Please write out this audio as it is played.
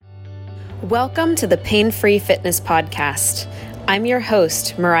Welcome to the Pain-Free Fitness Podcast. I'm your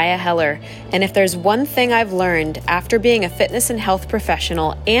host, Mariah Heller, and if there's one thing I've learned after being a fitness and health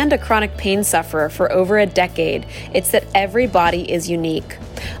professional and a chronic pain sufferer for over a decade, it's that every body is unique.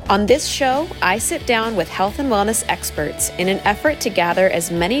 On this show, I sit down with health and wellness experts in an effort to gather as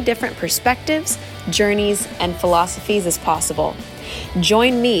many different perspectives, journeys, and philosophies as possible.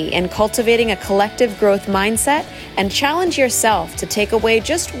 Join me in cultivating a collective growth mindset and challenge yourself to take away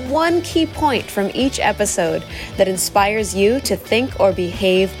just one key point from each episode that inspires you to think or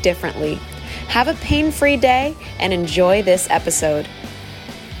behave differently. Have a pain-free day and enjoy this episode.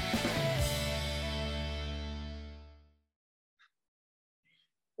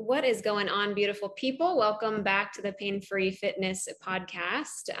 What is going on, beautiful people? Welcome back to the Pain-Free Fitness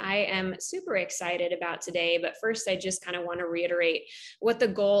Podcast. I am super excited about today, but first I just kind of want to reiterate what the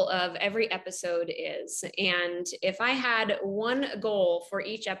goal of every episode is. And if I had one goal for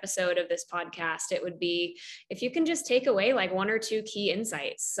each episode of this podcast, it would be if you can just take away like one or two key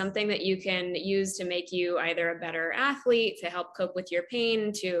insights, something that you can use to make you either a better athlete, to help cope with your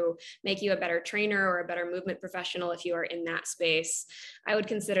pain, to make you a better trainer or a better movement professional if you are in that space, I would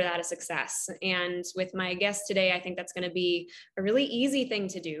consider that a success. And with my guest today, I think that's going to be a really easy thing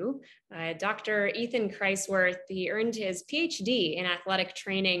to do. Dr. Ethan Kreiswirth, he earned his PhD in athletic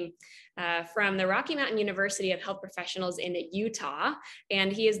training from the Rocky Mountain University of Health Professionals in Utah.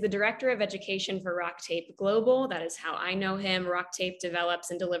 And he is the director of education for RockTape Global. That is how I know him. RockTape develops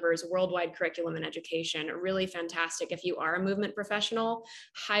and delivers worldwide curriculum and education. Really fantastic. If you are a movement professional,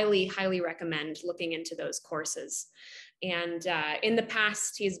 highly, highly recommend looking into those courses. And in the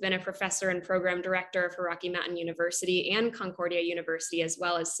past, he's been a professor and program director for Rocky Mountain University and Concordia University, as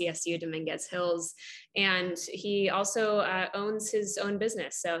well as CSU Dominguez Hills. And he also owns his own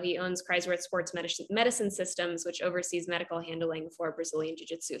business. So he owns Kreiswirth Sports Medicine Systems, which oversees medical handling for Brazilian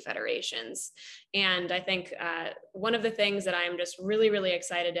Jiu-Jitsu federations. And I think one of the things that I'm just really, really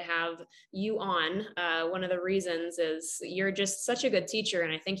excited to have you on, one of the reasons is you're just such a good teacher,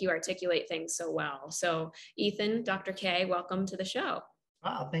 and I think you articulate things so well. So Ethan, Dr. K, welcome to the show.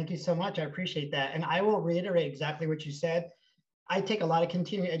 Wow, thank you so much. I appreciate that. And I will reiterate exactly what you said. I take a lot of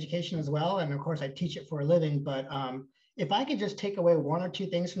continuing education as well. And of course, I teach it for a living. But if I could just take away one or two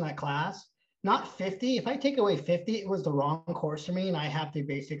things from that class, not 50, if I take away 50, it was the wrong course for me. And I have to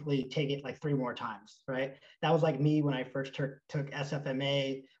basically take it like 3 more times, right? That was like me when I first took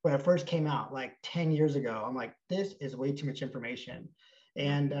SFMA, when it first came out like 10 years ago. I'm like, this is way too much information.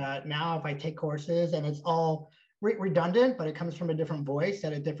 And now if I take courses and it's all redundant, but it comes from a different voice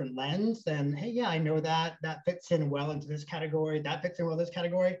at a different lens, then hey, yeah, I know that fits in well into this category, that fits in well in this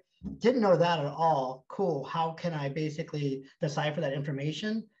category. Didn't know that at all. Cool. How can I basically decipher that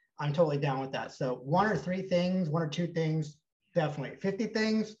information? I'm totally down with that. So 1 or 3 things, 1 or 2 things, definitely. 50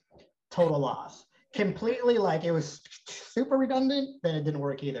 things, total loss. Completely like it was super redundant, then it didn't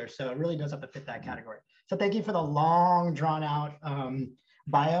work either. So it really does have to fit that category. So thank you for the long drawn out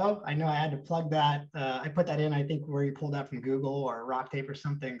bio. I know I had to plug that. I put that in, I think, where you pulled that from Google or RockTape or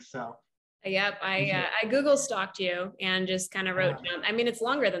something. So yep, I Google stalked you and just kind of wrote down. I mean, it's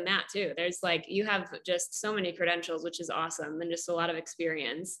longer than that too. There's like, you have just so many credentials, which is awesome, and just a lot of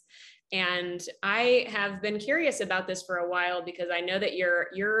experience. And I have been curious about this for a while because I know that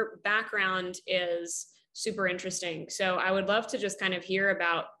your background is super interesting. So I would love to just kind of hear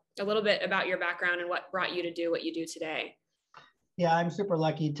about a little bit about your background and what brought you to do what you do today. Yeah, I'm super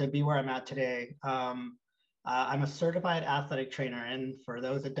lucky to be where I'm at today. I'm a certified athletic trainer. And for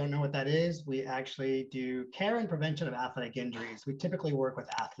those that don't know what that is, we actually do care and prevention of athletic injuries. We typically work with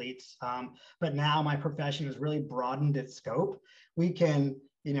athletes, but now my profession has really broadened its scope. We can,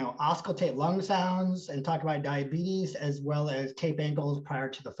 auscultate lung sounds and talk about diabetes, as well as tape ankles prior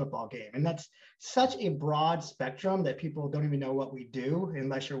to the football game. And that's such a broad spectrum that people don't even know what we do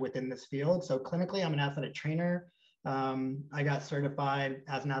unless you're within this field. So clinically, I'm an athletic trainer. I got certified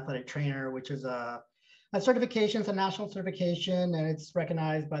as an athletic trainer, which is a certification. It's a national certification, and it's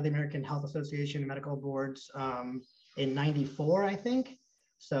recognized by the American Health Association medical boards in '94, I think.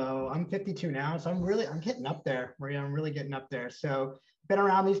 So I'm 52 now, so I'm getting up there, Maria. I'm really getting up there. So been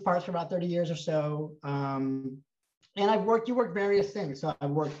around these parts for about 30 years or so. And you worked various things. So I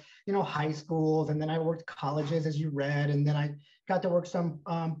worked, high schools, and then I worked colleges, as you read, and then I got to work some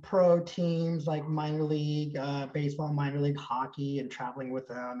pro teams like minor league baseball, minor league hockey, and traveling with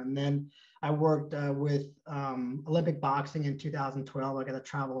them. And then I worked with Olympic boxing in 2012. I got to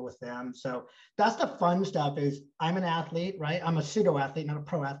travel with them. So that's the fun stuff. Is I'm an athlete, right? I'm a pseudo athlete, not a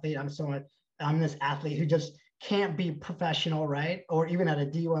pro athlete. I'm this athlete who just can't be professional, right? Or even at a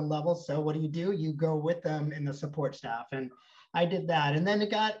D1 level. So what do? You go with them in the support staff. And I did that. And then it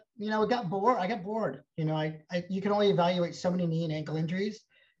got bored. I got bored. You can only evaluate so many knee and ankle injuries.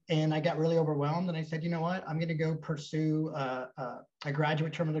 And I got really overwhelmed. And I said, you know what? I'm going to go pursue a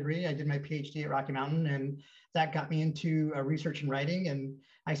graduate terminal degree. I did my PhD at Rocky Mountain, and that got me into research and writing. And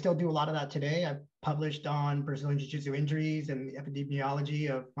I still do a lot of that today. I've published on Brazilian Jiu-Jitsu injuries and the epidemiology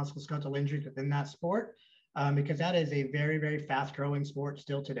of musculoskeletal injuries within that sport, because that is a very, very fast growing sport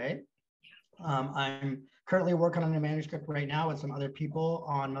still today. I'm currently working on a manuscript right now with some other people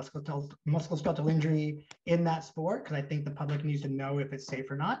on musculoskeletal injury in that sport, because I think the public needs to know if it's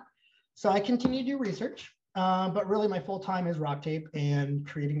safe or not. So I continue to do research, but really my full time is RockTape and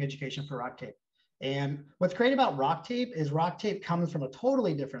creating education for RockTape. And what's great about RockTape is RockTape comes from a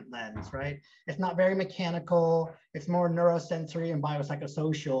totally different lens, right? It's not very mechanical. It's more neurosensory and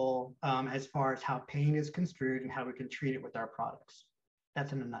biopsychosocial as far as how pain is construed and how we can treat it with our products.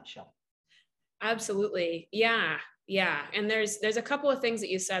 That's in a nutshell. Absolutely. Yeah. Yeah. And there's a couple of things that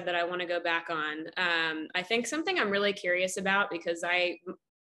you said that I want to go back on. I think something I'm really curious about, because I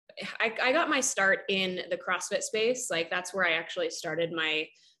got my start in the CrossFit space. Like, that's where I actually started my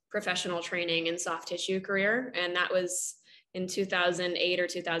professional training and soft tissue career. And that was in 2008 or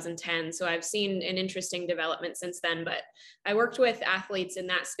 2010. So I've seen an interesting development since then, but I worked with athletes in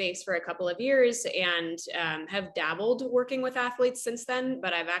that space for a couple of years and have dabbled working with athletes since then.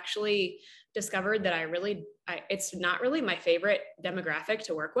 But I've actually discovered that it's not really my favorite demographic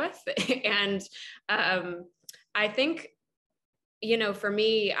to work with. And I think, for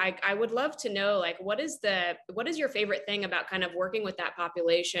me, I would love to know, like, what is your favorite thing about kind of working with that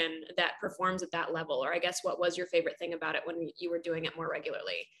population that performs at that level? Or I guess, what was your favorite thing about it when you were doing it more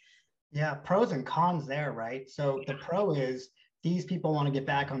regularly? Yeah, pros and cons there, right? So the pro is these people want to get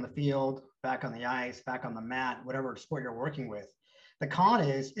back on the field, back on the ice, back on the mat, whatever sport you're working with. The con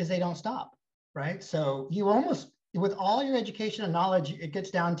is they don't stop, right? So you almost, with all your education and knowledge, it gets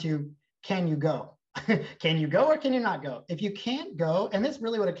down to, can you go? Can you go or can you not go? If you can't go, and that's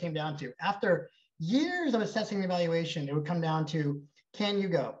really what it came down to. After years of assessing and evaluation, it would come down to, can you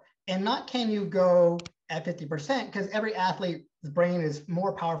go? And not can you go at 50%, because every athlete's brain is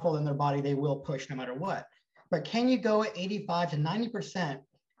more powerful than their body. They will push no matter what. But can you go at 85 to 90%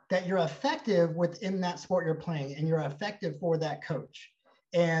 that you're effective within that sport you're playing and you're effective for that coach?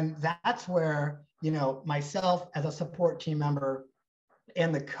 And that's where, myself as a support team member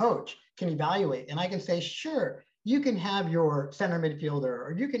and the coach can evaluate. And I can say, sure, you can have your center midfielder,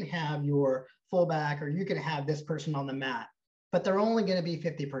 or you can have your fullback, or you can have this person on the mat, but they're only going to be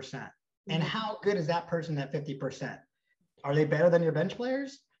 50%. And how good is that person at 50%? Are they better than your bench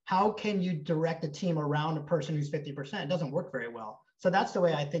players? How can you direct a team around a person who's 50%? It doesn't work very well. So that's the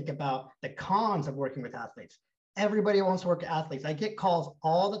way I think about the cons of working with athletes. Everybody wants to work with athletes. I get calls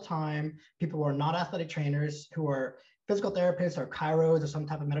all the time, people who are not athletic trainers, who are physical therapists or chiros or some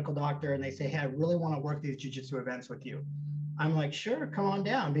type of medical doctor, and they say, hey, I really want to work these jiu-jitsu events with you. I'm like, sure, come on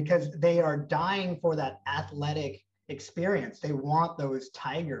down, because they are dying for that athletic experience. They want those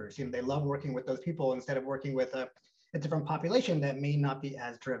tigers, they love working with those people instead of working with a different population that may not be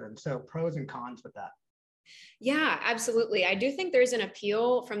as driven. So pros and cons with that. Yeah, absolutely. I do think there's an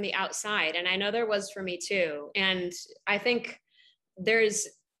appeal from the outside, and I know there was for me too. And I think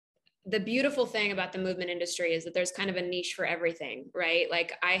the beautiful thing about the movement industry is that there's kind of a niche for everything, right?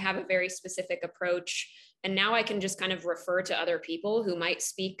 Like, I have a very specific approach, and now I can just kind of refer to other people who might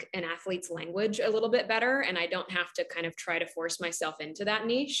speak an athlete's language a little bit better. And I don't have to kind of try to force myself into that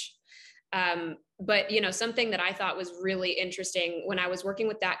niche. But, something that I thought was really interesting when I was working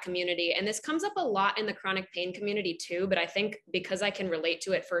with that community, and this comes up a lot in the chronic pain community too, but I think because I can relate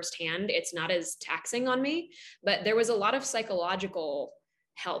to it firsthand, it's not as taxing on me. But there was a lot of psychological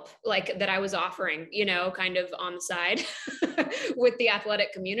help, like, that I was offering, kind of on the side with the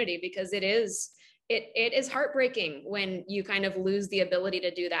athletic community, because it is heartbreaking when you kind of lose the ability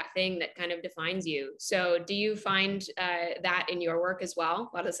to do that thing that kind of defines you. So do you find that in your work as well,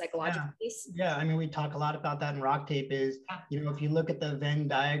 a lot of the psychological piece? Yeah, I mean, we talk a lot about that in RockTape is, if you look at the Venn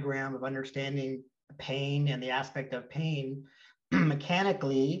diagram of understanding pain and the aspect of pain,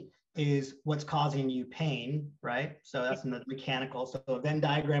 mechanically is what's causing you pain, right? So that's in the mechanical. So a Venn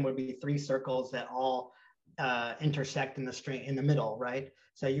diagram would be 3 circles that all intersect in the middle, right?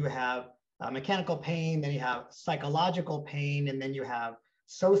 So you have mechanical pain, then you have psychological pain, and then you have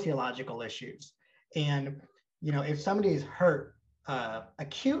sociological issues. And if somebody is hurt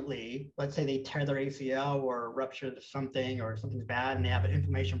acutely, let's say they tear their ACL or rupture something, or something's bad and they have an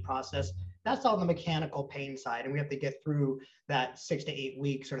inflammation process, that's all the mechanical pain side. And we have to get through that 6 to 8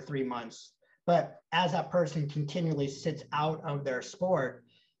 weeks or 3 months. But as that person continually sits out of their sport,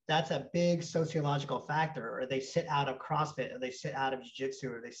 that's a big sociological factor, or they sit out of CrossFit, or they sit out of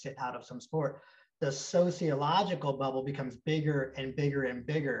jiu-jitsu, or they sit out of some sport. The sociological bubble becomes bigger and bigger and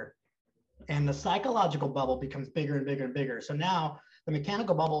bigger, and the psychological bubble becomes bigger and bigger and bigger. So now the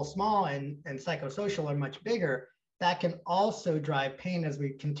mechanical bubble is small, and psychosocial are much bigger. That can also drive pain as we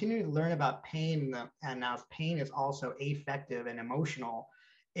continue to learn about pain. And now pain is also affective and emotional.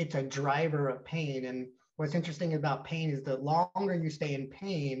 It's a driver of pain. And what's interesting about pain is the longer you stay in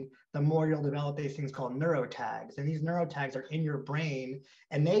pain, the more you'll develop these things called neurotags. And these neurotags are in your brain,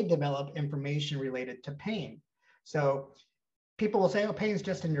 and they develop information related to pain. So people will say, oh, pain is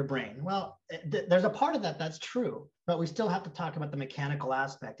just in your brain. Well, there's a part of that that's true, but we still have to talk about the mechanical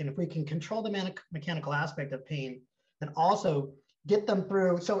aspect. And if we can control the mechanical aspect of pain, then also get them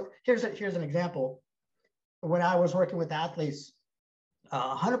through. So here's an example. When I was working with athletes,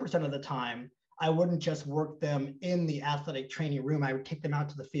 100% of the time, I wouldn't just work them in the athletic training room. I would take them out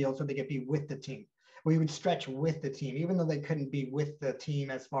to the field so they could be with the team. We would stretch with the team, even though they couldn't be with the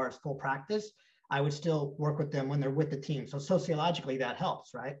team as far as full practice. I would still work with them when they're with the team. So sociologically, that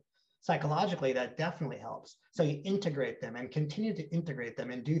helps, right? Psychologically, that definitely helps. So you integrate them and continue to integrate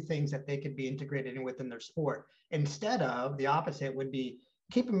them and do things that they could be integrated in within their sport. Instead of the opposite would be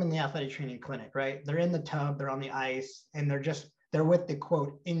keep them in the athletic training clinic, right? They're in the tub, they're on the ice, and they're with the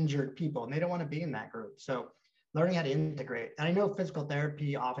quote injured people, and they don't want to be in that group. So learning how to integrate. And I know physical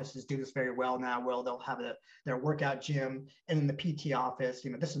therapy offices do this very well now, where they'll have their workout gym, and in the PT office,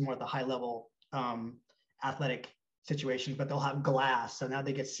 this is more the high level athletic situations, but they'll have glass. So now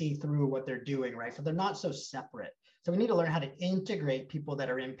they can see through what they're doing, right? So they're not so separate. So we need to learn how to integrate people that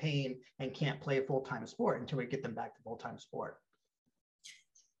are in pain and can't play a full-time sport until we get them back to full-time sport.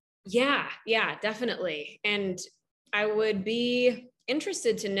 Yeah, definitely. And I would be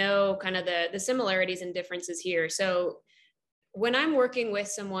interested to know kind of the similarities and differences here. So when I'm working with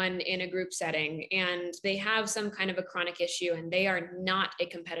someone in a group setting and they have some kind of a chronic issue and they are not a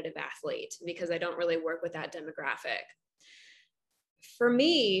competitive athlete, because I don't really work with that demographic, for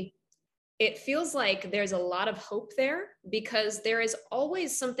me, it feels like there's a lot of hope there, because there is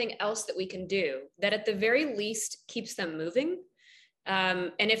always something else that we can do that at the very least keeps them moving.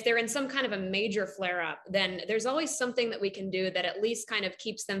 And if they're in some kind of a major flare up, then there's always something that we can do that at least kind of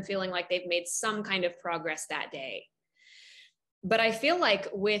keeps them feeling like they've made some kind of progress that day. But I feel like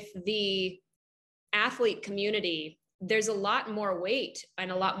with the athlete community, there's a lot more weight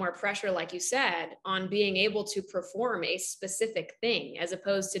and a lot more pressure, like you said, on being able to perform a specific thing, as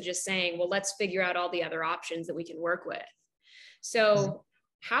opposed to just saying, well, let's figure out all the other options that we can work with. So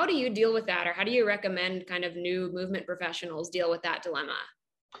how do you deal with that? Or how do you recommend kind of new movement professionals deal with that dilemma?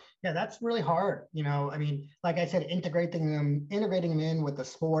 Yeah, that's really hard. I mean, like I said, integrating them in with the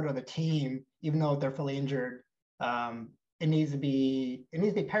sport or the team, even though they're fully injured, it needs to be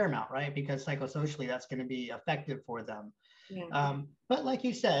paramount, right? Because psychosocially, that's going to be effective for them. Yeah. But like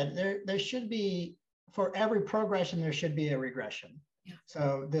you said, there should be, for every progression, there should be a regression. Yeah.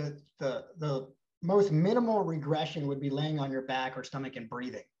 So the most minimal regression would be laying on your back or stomach and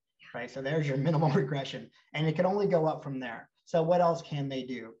breathing, right? So there's your minimal regression, and it can only go up from there. So what else can they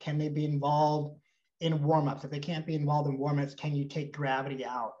do? Can they be involved in warm-ups? If they can't be involved in warm-ups, can you take gravity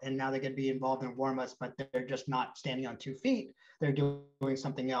out? And now they can be involved in warm-ups, but they're just not standing on 2 feet. They're doing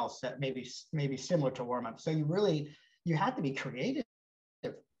something else that maybe similar to warm-ups. So you have to be creative.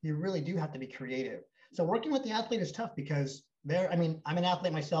 You really do have to be creative. So working with the athlete is tough, because I'm an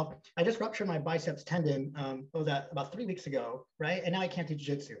athlete myself. I just ruptured my biceps tendon. What was that, about 3 weeks ago, right? And now I can't do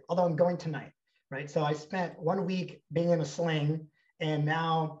jiu-jitsu, although I'm going tonight, right? So I spent 1 week being in a sling, and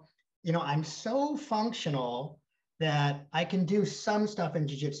now, I'm so functional that I can do some stuff in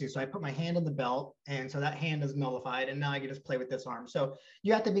jiu-jitsu. So I put my hand in the belt, and so that hand is nullified, and now I can just play with this arm. So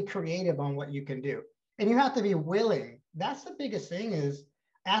you have to be creative on what you can do, and you have to be willing. That's the biggest thing, is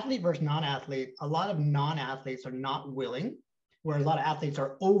athlete versus non-athlete. A lot of non-athletes are not willing, whereas a lot of athletes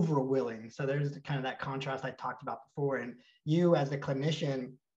are over willing. So there's kind of that contrast I talked about before. And you, as the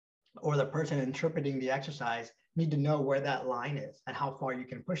clinician or the person interpreting the exercise, need to know where that line is and how far you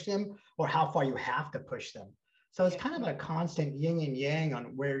can push them or how far you have to push them. So it's kind of a constant yin and yang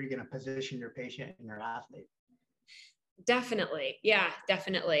on where you're going to position your patient and your athlete. Definitely. Yeah,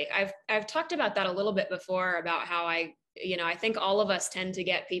 definitely. I've talked about that a little bit before, about how I think all of us tend to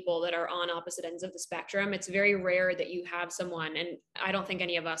get people that are on opposite ends of the spectrum. It's very rare that you have someone, and I don't think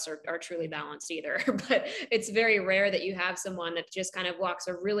any of us are truly balanced either, but it's very rare that you have someone that just kind of walks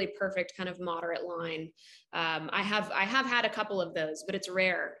a really perfect kind of moderate line. I have had a couple of those, but it's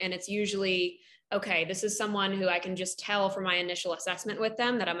rare. And it's usually, okay, this is someone who I can just tell from my initial assessment with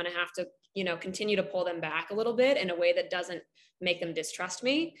them that I'm going to have to continue to pull them back a little bit in a way that doesn't make them distrust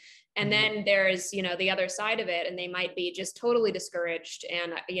me. And then there's, the other side of it, and they might be just totally discouraged.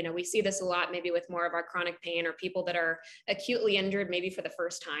 And, we see this a lot, maybe with more of our chronic pain or people that are acutely injured, maybe for the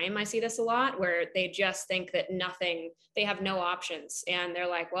first time. I see this a lot where they just think that they have no options. And they're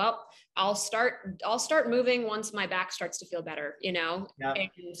like, well, I'll start moving once my back starts to feel better, Yep. And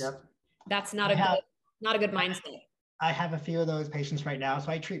Yep. that's not a good mindset. I have a few of those patients right now.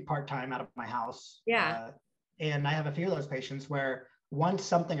 So I treat part-time out of my house. Yeah. And I have a few of those patients where once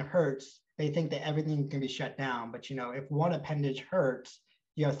something hurts, they think that everything can be shut down. But, if one appendage hurts,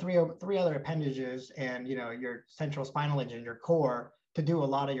 you have three other appendages and, your central spinal engine, your core, to do a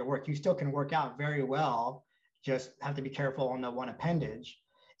lot of your work. You still can work out very well, just have to be careful on the one appendage.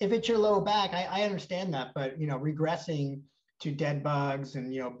 If it's your low back, I understand that, but, regressing to dead bugs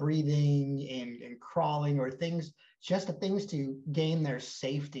and, breathing and crawling or things, just the things to gain their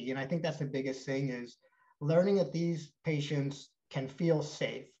safety. And I think that's the biggest thing, is learning that these patients can feel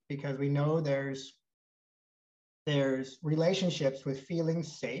safe, because we know there's relationships with feeling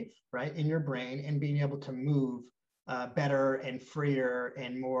safe, right, in your brain, and being able to move better and freer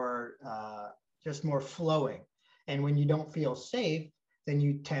and more, just more flowing. And when you don't feel safe, then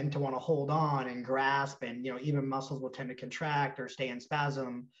you tend to want to hold on and grasp, and even muscles will tend to contract or stay in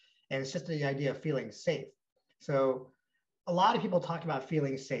spasm. And it's just the idea of feeling safe. So a lot of people talk about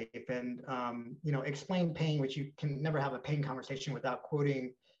feeling safe and, explain pain, which you can never have a pain conversation without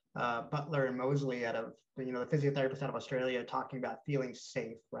quoting Butler and Mosley out of, the physiotherapist out of Australia, talking about feeling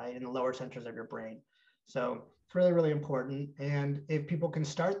safe, right, in the lower centers of your brain. So it's really, really important. And if people can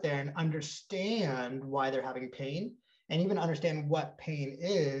start there and understand why they're having pain, and even understand what pain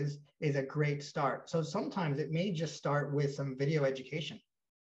is a great start. So sometimes it may just start with some video education.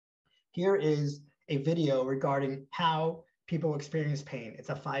 Here is a video regarding how people experience pain. It's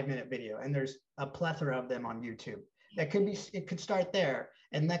a 5-minute video, and there's a plethora of them on YouTube. It could start there,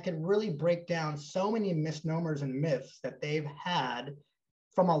 and that could really break down so many misnomers and myths that they've had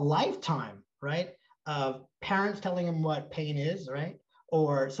from a lifetime, right? Of parents telling them what pain is, right?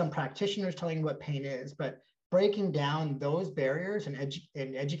 Or some practitioners telling them what pain is. But breaking down those barriers and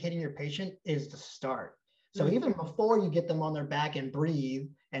educating your patient is the start. So even before you get them on their back and breathe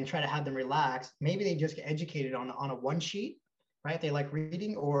and try to have them relax, maybe they just get educated on a one sheet, right? They like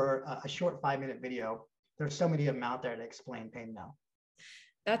reading, or a short 5-minute video. There's so many of them out there to explain pain now.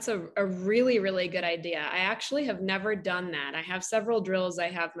 That's a really, really good idea. I actually have never done that. I have several drills I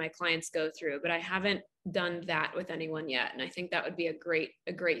have my clients go through, but I haven't done that with anyone yet. And I think that would be a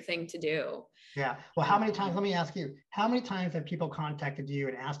great thing to do. Yeah. Well, how many times, let me ask you, how many times have people contacted you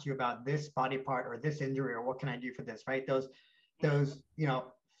and asked you about this body part or this injury, or what can I do for this, right? Those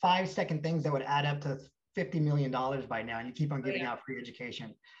 5-second things that would add up to $50 million by now, and you keep on giving out free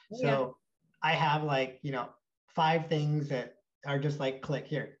education. So I have 5 things that are just like, click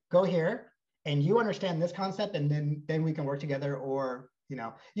here, go here, and you understand this concept, and then we can work together. Or,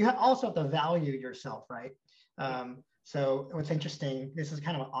 you also have to value yourself, right? So what's interesting, this is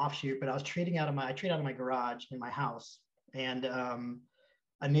kind of an offshoot, but I treat out of my garage in my house, and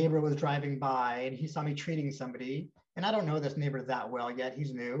a neighbor was driving by and he saw me treating somebody, and I don't know this neighbor that well yet,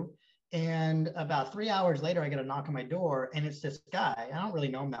 he's new. And about 3 hours later, I get a knock on my door, and it's this guy. I don't really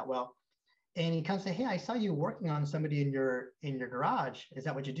know him that well. And he comes and say, hey, I saw you working on somebody in your garage. Is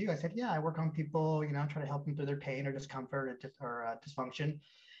that what you do? I said, yeah, I work on people, try to help them through their pain or discomfort or dysfunction.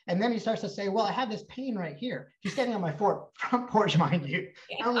 And then he starts to say, well, I have this pain right here. He's standing on my front porch, mind you.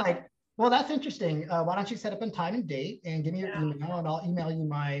 Yeah. I'm like, well, that's interesting. Why don't you set up a time and date and give me your email, and I'll email you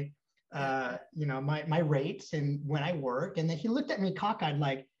my, my rates and when I work. And then he looked at me cockeyed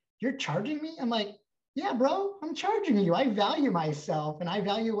like, you're charging me? I'm like, yeah, bro, I'm charging you. I value myself and I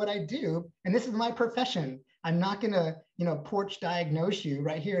value what I do. And this is my profession. I'm not going to, porch diagnose you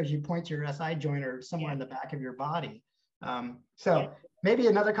right here as you point to your SI joint or somewhere in the back of your body. So maybe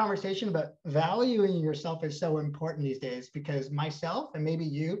another conversation, but valuing yourself is so important these days, because myself and maybe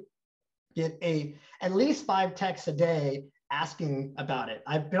you get at least 5 texts a day asking about it.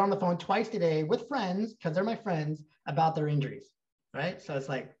 I've been on the phone twice today with friends, because they're my friends, about their injuries, right? So it's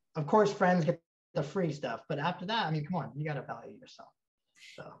like, of course, friends get the free stuff, but after that, come on, you got to value yourself.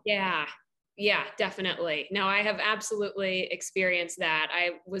 So yeah, definitely. No, I have absolutely experienced that.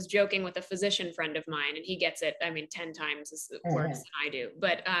 I was joking with a physician friend of mine, and he gets it 10 times as worse than I do,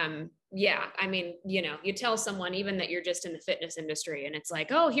 but yeah, I mean, you tell someone even that you're just in the fitness industry and it's like,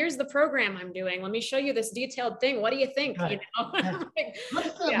 oh, here's the program I'm doing. Let me show you this detailed thing. What do you think? Right. Yeah. Like,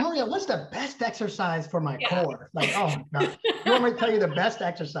 yeah, Maria, what's the best exercise for my yeah. core? Like, oh my God. You want me to tell you the best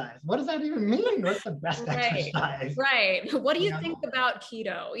exercise? What does that even mean? What's the best Right. exercise? Right. What do You you know? think about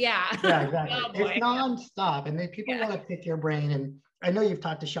keto? Yeah. Yeah, exactly. Oh It's boy. nonstop. And then people Yeah. want to pick your brain. And I know you've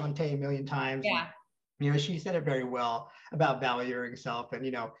talked to Shantae a million times. And Yeah. she said it very well about valuing yourself and,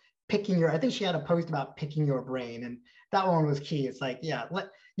 picking your, I think she had a post about picking your brain. And that one was key. It's like, yeah,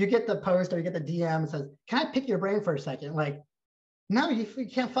 you get the post or you get the DM that says, can I pick your brain for a second? Like, no, you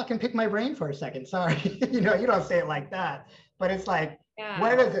can't fucking pick my brain for a second. Sorry. You don't say it like that, but it's like,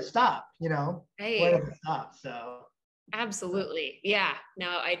 where Yeah. does it stop? Where Right. does it stop? So, Absolutely. Yeah.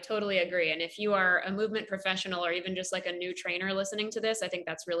 No, I totally agree. And if you are a movement professional or even just like a new trainer listening to this, I think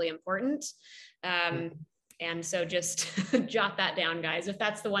that's really important. And so just jot that down, guys. If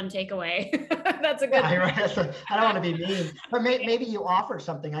that's the one takeaway, that's a good yeah, thing. right. So I don't want to be mean, but Yeah. maybe you offer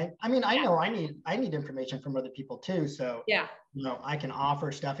something. I mean, I know I need information from other people too. So, Yeah. I can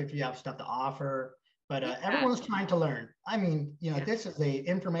offer stuff if you have stuff to offer, but Yeah. everyone's trying to learn. I mean, Yeah. this is a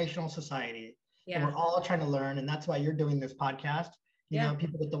informational society and Yeah. we're all trying to learn. And that's why you're doing this podcast. Yeah.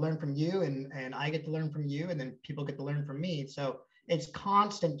 People get to learn from you and I get to learn from you and then people get to learn from me. So it's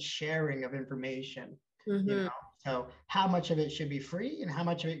constant sharing of information, Mm-hmm. So how much of it should be free and how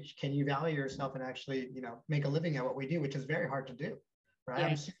much of it can you value yourself and actually, make a living at what we do, which is very hard to do, right? Yeah.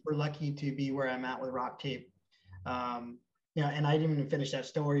 I'm super lucky to be where I'm at with Rock Tape. And I didn't even finish that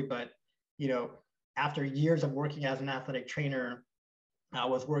story, but, after years of working as an athletic trainer, I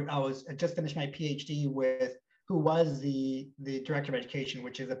just finished my PhD with who was the director of education,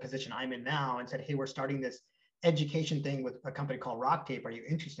 which is a position I'm in now, and said, hey, we're starting this education thing with a company called Rock Tape. Are you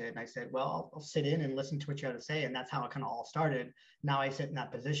interested? And I said, well, I'll sit in and listen to what you have to say. And that's how it kind of all started. Now I sit in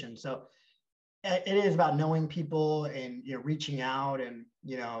that position. So it is about knowing people and, reaching out and,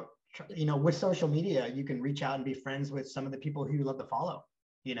 with social media, you can reach out and be friends with some of the people who you love to follow,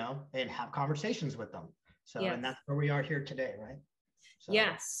 and have conversations with them. So, Yes. and that's where we are here today, right? So,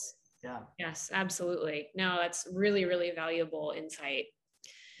 Yes. yeah. Yes, absolutely. No, that's really, really valuable insight.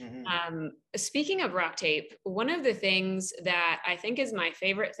 Speaking of Rock Tape, one of the things that I think is my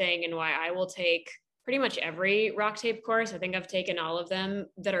favorite thing and why I will take pretty much every Rock Tape course, I think I've taken all of them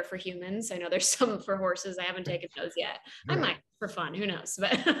that are for humans. I know there's some for horses. I haven't taken those yet. I might for fun, who knows?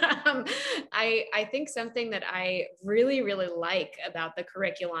 But I think something that I really, really like about the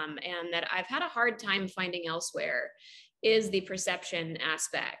curriculum and that I've had a hard time finding elsewhere is the perception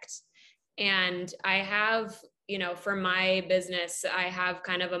aspect. And I have, for my business, I have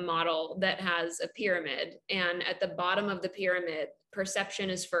kind of a model that has a pyramid. And at the bottom of the pyramid, perception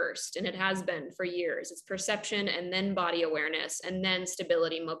is first, and it has been for years. It's perception and then body awareness and then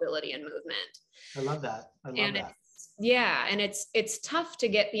stability, mobility, and movement. I love that. Yeah. And it's tough to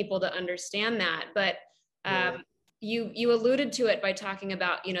get people to understand that. But you alluded to it by talking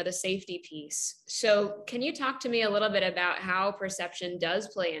about, the safety piece. So can you talk to me a little bit about how perception does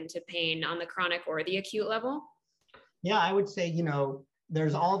play into pain on the chronic or the acute level? Yeah, I would say,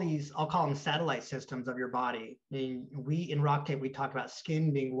 there's all these, I'll call them satellite systems of your body. I mean, in Rock Tape, we talk about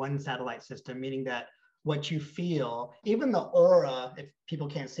skin being one satellite system, meaning that what you feel, even the aura, if people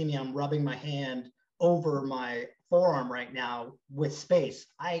can't see me, I'm rubbing my hand over my forearm right now with space.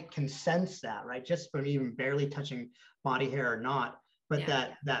 I can sense that, right? Just from even barely touching body hair or not. But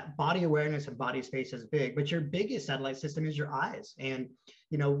that body awareness and body space is big. But your biggest satellite system is your eyes. And,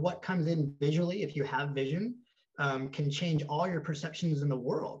 what comes in visually, if you have vision, can change all your perceptions in the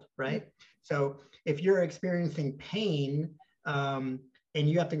world, right? So if you're experiencing pain and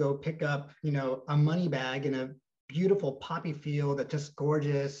you have to go pick up, a money bag in a beautiful poppy field that's just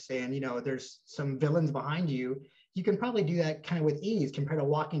gorgeous and, there's some villains behind you, you can probably do that kind of with ease compared to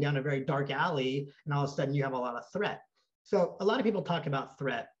walking down a very dark alley and all of a sudden you have a lot of threat. So a lot of people talk about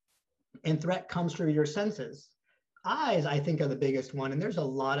threat, and threat comes through your senses. Eyes, I think, are the biggest one. And there's a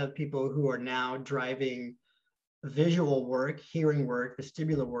lot of people who are now driving visual work, hearing work,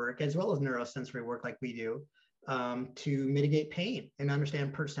 vestibular work, as well as neurosensory work like we do, to mitigate pain and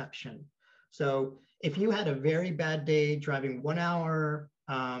understand perception. So if you had a very bad day driving 1 hour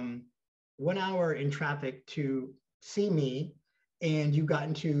in traffic to see me, and you got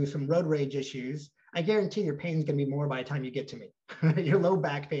into some road rage issues, I guarantee your pain is going to be more by the time you get to me. Your low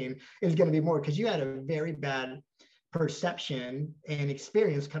back pain is going to be more because you had a very bad perception and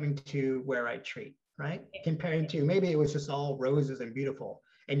experience coming to where I treat. Right? Compared to maybe it was just all roses and beautiful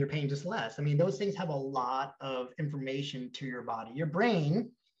and you're paying just less. I mean, those things have a lot of information to your body. Your brain,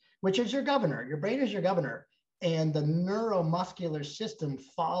 which is your governor, your brain is your governor. and the neuromuscular system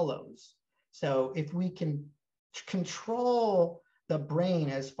follows. So if we can control the brain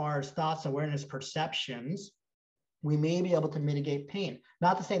as far as thoughts, awareness, perceptions, we may be able to mitigate pain.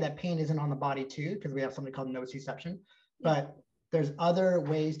 Not to say that pain isn't on the body too, because we have something called nociception, but there's other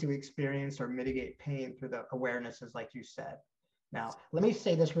ways to experience or mitigate pain through the awarenesses, like you said. Now, let me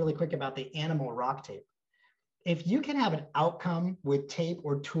say this really quick about the animal rock tape. If you can have an outcome with tape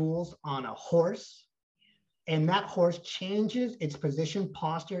or tools on a horse, and that horse changes its position,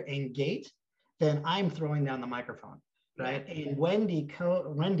 posture, and gait, then I'm throwing down the microphone, right? Yeah. And Wendy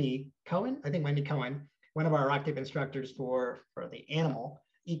Cohen, I think Wendy Cohen, one of our rock tape instructors for the animal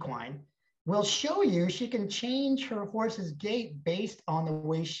equine, will show you she can change her horse's gait based on the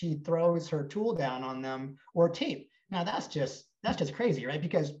way she throws her tool down on them or tape. Now that's just crazy, right?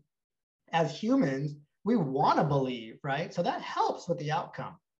 Because as humans, we want to believe, right? So that helps with the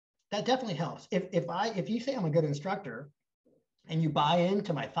outcome. That definitely helps. If you say I'm a good instructor and you buy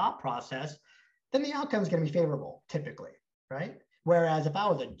into my thought process, then the outcome is going to be favorable typically, right? Whereas if I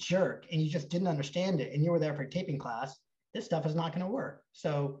was a jerk and you just didn't understand it and you were there for a taping class, this stuff is not going to work.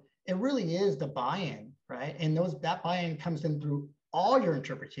 So it really is the buy-in, right? And that buy-in comes in through all your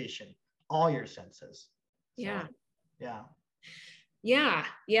interpretation, all your senses. Yeah. So,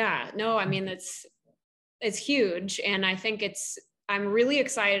 yeah. No, I mean, it's huge. And I think I'm really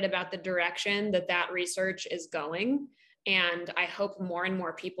excited about the direction that research is going. And I hope more and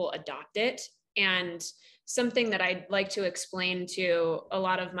more people adopt it. And something that I'd like to explain to a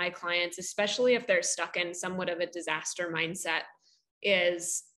lot of my clients, especially if they're stuck in somewhat of a disaster mindset,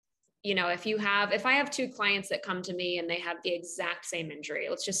 is, if I have two clients that come to me and they have the exact same injury,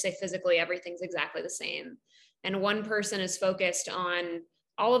 let's just say physically everything's exactly the same, and one person is focused on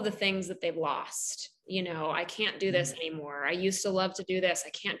all of the things that they've lost. I can't do this anymore. I used to love to do this.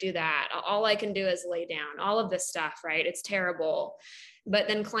 I can't do that. All I can do is lay down, all of this stuff, right? It's terrible. But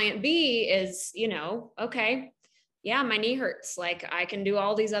then client B is, okay, yeah, my knee hurts. Like I can do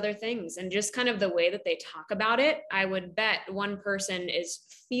all these other things. And just kind of the way that they talk about it, I would bet one person is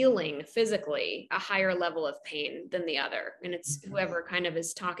feeling physically a higher level of pain than the other. And it's whoever kind of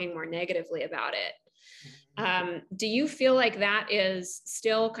is talking more negatively about it. Do you feel like that is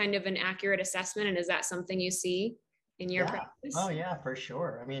still kind of an accurate assessment? And is that something you see in your practice? Oh yeah, for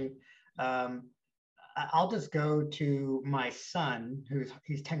sure. I mean, I'll just go to my son,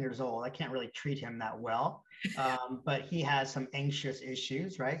 he's 10 years old. I can't really treat him that well, but he has some anxious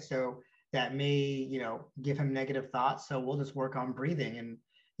issues, right? So that may, give him negative thoughts. So we'll just work on breathing. And,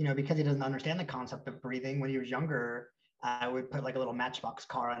 because he doesn't understand the concept of breathing, when he was younger, I would put like a little matchbox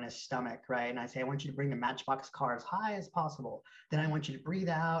car on his stomach, right? And I say, I want you to bring the matchbox car as high as possible. Then I want you to breathe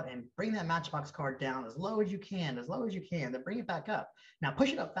out and bring that matchbox car down as low as you can, then bring it back up. Now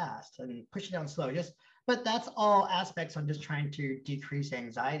push it up fast and push it down slow. But that's all aspects on just trying to decrease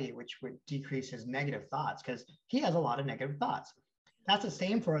anxiety, which would decrease his negative thoughts because he has a lot of negative thoughts. That's the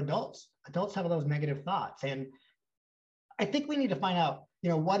same for adults. Adults have those negative thoughts. And I think we need to find out,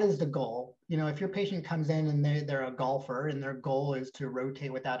 what is the goal? If your patient comes in and they're a golfer and their goal is to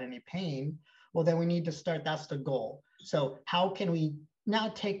rotate without any pain, well, then we need to start, that's the goal. So how can we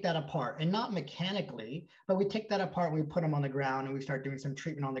now take that apart, and not mechanically, but we take that apart and we put them on the ground and we start doing some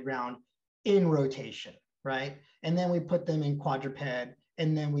treatment on the ground in rotation, right? And then we put them in quadruped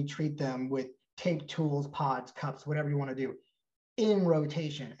and then we treat them with tape tools, pods, cups, whatever you want to do in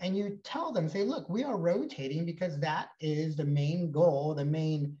rotation. And you tell them, say, look, we are rotating because that is the main goal, the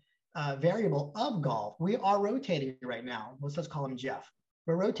main variable of golf. We are rotating right now. Let's call him Jeff.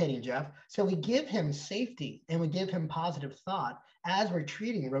 We're rotating, Jeff. So we give him safety and we give him positive thought as we're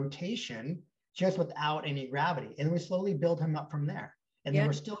treating rotation just without any gravity. And we slowly build him up from there. And then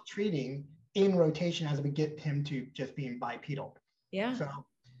we're still treating in rotation as we get him to just being bipedal. Yeah. So,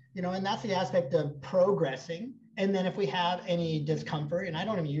 and that's the aspect of progressing. And then if we have any discomfort, and I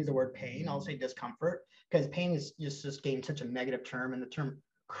don't even use the word pain, I'll say discomfort, because pain is just gained such a negative term, and the term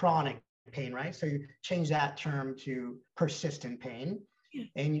chronic pain, right? So you change that term to persistent pain,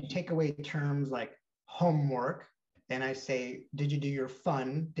 and you take away terms like homework. And I say, did you do your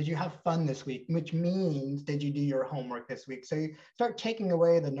fun? Did you have fun this week? Which means, did you do your homework this week? So you start taking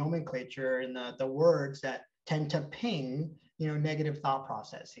away the nomenclature and the words that tend to ping, negative thought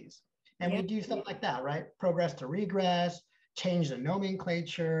processes. And we do stuff like that, right? Progress to regress, change the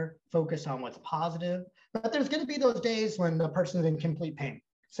nomenclature, focus on what's positive. But there's going to be those days when the person's in complete pain.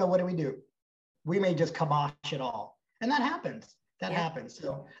 So what do? We may just kibosh it all. And that happens. That happens.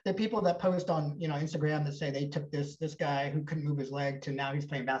 So the people that post on, Instagram that say they took this guy who couldn't move his leg to now he's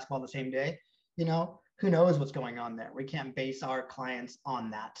playing basketball the same day, who knows what's going on there? We can't base our clients on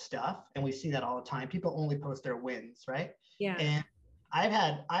that stuff. And we see that all the time. People only post their wins, right? Yeah. And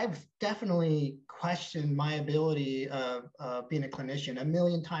I've definitely questioned my ability of being a clinician a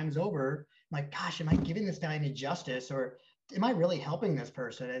million times over. Like, gosh, am I giving this guy any justice, or am I really helping this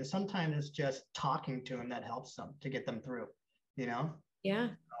person? And sometimes it's just talking to them that helps them to get them through, you know? Yeah.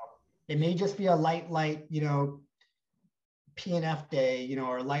 It may just be a light, PNF day,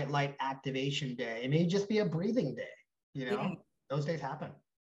 or light activation day. It may just be a breathing day, Yeah. Those days happen.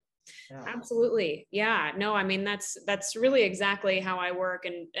 Yeah. Absolutely. Yeah. No, I mean, that's really exactly how I work.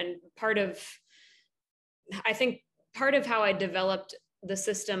 And I think part of how I developed the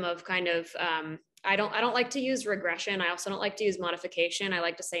system of kind of, I don't like to use regression. I also don't like to use modification. I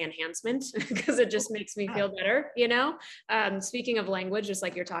like to say enhancement because it just makes me feel better, speaking of language, just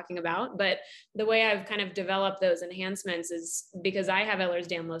like you're talking about. But the way I've kind of developed those enhancements is because I have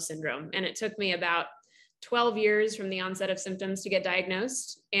Ehlers-Danlos syndrome, and it took me about 12 years from the onset of symptoms to get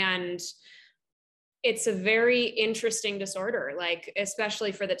diagnosed. And it's a very interesting disorder, like,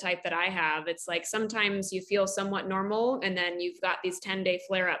 especially for the type that I have. It's like sometimes you feel somewhat normal, and then you've got these 10-day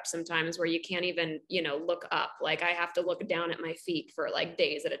flare-ups sometimes where you can't even, look up. Like, I have to look down at my feet for like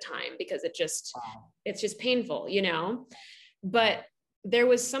days at a time because it's just painful, But there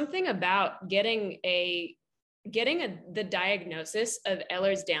was something about getting the diagnosis of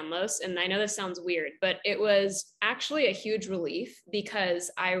Ehlers-Danlos, and I know this sounds weird, but it was actually a huge relief because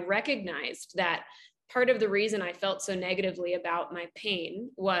I recognized that part of the reason I felt so negatively about my pain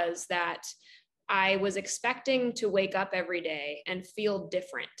was that I was expecting to wake up every day and feel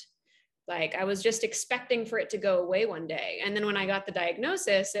different. Like, I was just expecting for it to go away one day. And then when I got the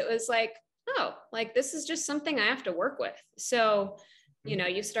diagnosis, it was like, oh, like, this is just something I have to work with. So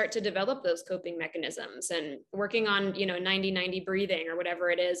you start to develop those coping mechanisms and working on, 90-90 breathing or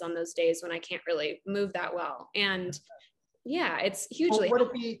whatever it is on those days when I can't really move that well. And yeah, it's hugely. Would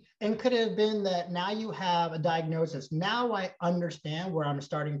it be, and could it have been that now you have a diagnosis? Now I understand where I'm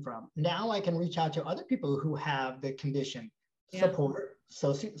starting from. Now I can reach out to other people who have the condition, support,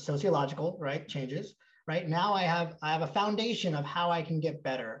 sociological, right, changes, right? Now I have a foundation of how I can get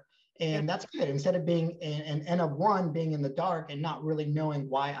better. And that's good. Instead of being an N of one, being in the dark and not really knowing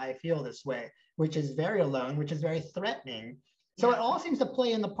why I feel this way, which is very alone, which is very threatening. So it all seems to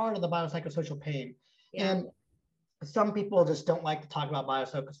play in the part of the biopsychosocial pain. And some people just don't like to talk about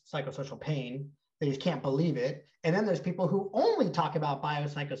biopsychosocial pain. They just can't believe it. And then there's people who only talk about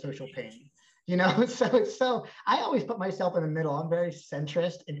biopsychosocial pain. So I always put myself in the middle. I'm very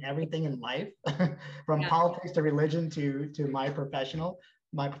centrist in everything in life, from politics to religion to my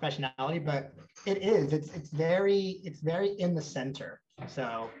professionality. But it's very in the center.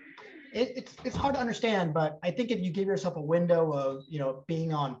 So it's hard to understand, but I think if you give yourself a window of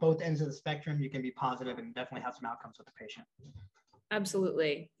being on both ends of the spectrum, you can be positive and definitely have some outcomes with the patient.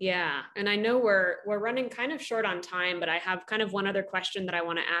 Absolutely. Yeah. And I know we're running kind of short on time, but I have kind of one other question that I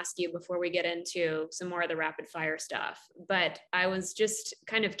want to ask you before we get into some more of the rapid fire stuff. But I was just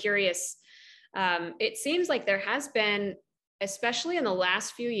kind of curious. It seems like there has been, especially in the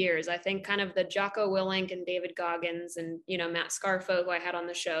last few years, I think kind of the Jocko Willink and David Goggins and, Matt Scarfo, who I had on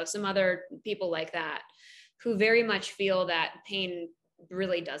the show, some other people like that, who very much feel that pain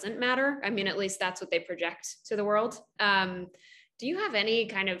really doesn't matter. I mean, at least that's what they project to the world. Do you have any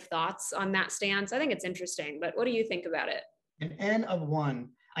kind of thoughts on that stance? I think it's interesting, but what do you think about it? An N of one.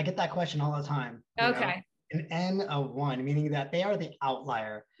 I get that question all the time. Okay. An N of one, meaning that they are the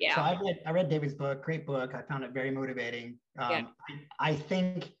outlier. Yeah. So I read David's book, great book. I found it very motivating. I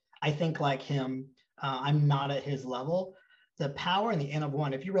think like him. I'm not at his level. The power and the N of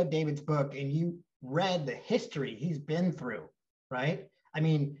one. If you read David's book and you read the history he's been through, right? I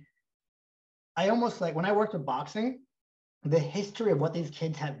mean, I almost like when I worked with boxing, the history of what these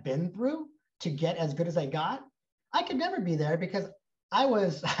kids have been through to get as good as I got, I could never be there because I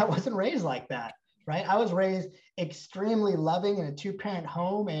wasn't raised like that, right? I was raised extremely loving in a 2-parent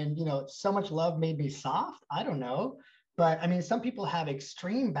home, and so much love made me soft. I don't know, but I mean, some people have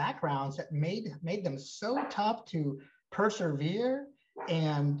extreme backgrounds that made them so tough to persevere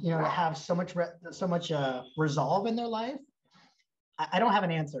and to have so much resolve in their life. I don't have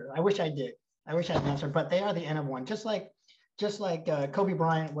an answer. I wish I did. I wish I had an answer, but they are the N of one, just like Kobe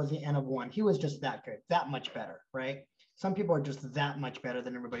Bryant was the N of one. He was just that good, that much better, right? Some people are just that much better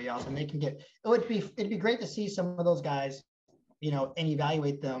than everybody else, and they can get. It'd be great to see some of those guys, and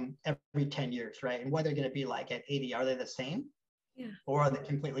evaluate them every 10 years, right? And what they're going to be like at 80. Are they the same? Yeah. Or are they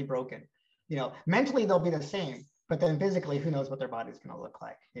completely broken? Mentally they'll be the same, but then physically, who knows what their body's going to look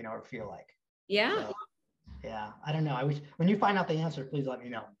like, or feel like. Yeah. So, yeah, I don't know. I wish when you find out the answer, please let me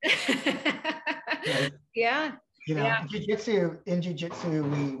know. Right. Yeah. You know, Yeah. in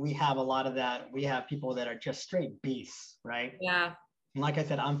jiu-jitsu, we have a lot of that. We have people that are just straight beasts, right? Yeah. And like I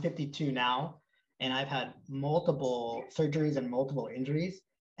said, I'm 52 now, and I've had multiple surgeries and multiple injuries,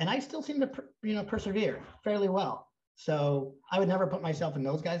 and I still seem to, persevere fairly well. So I would never put myself in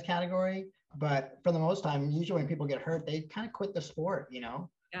those guys' category, but for the most time, usually when people get hurt, they kind of quit the sport, Yeah.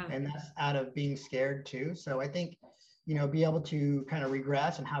 and that's out of being scared too. So I think, be able to kind of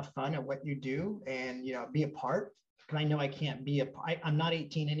regress and have fun at what you do, and be a part. Because I know I can't be I'm not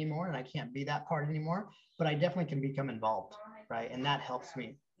 18 anymore, and I can't be that part anymore, but I definitely can become involved, right? And that helps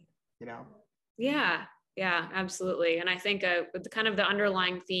me, you know. Yeah. Yeah, absolutely. And I think the kind of the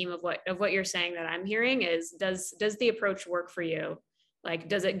underlying theme of what you're saying that I'm hearing is, does the approach work for you? Like,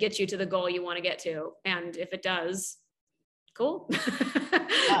 does it get you to the goal you want to get to? And if it does, cool.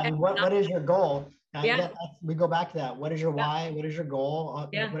 Yeah, I mean, what is your goal? Yeah. We go back to that. What is your Yeah. why? What is your goal?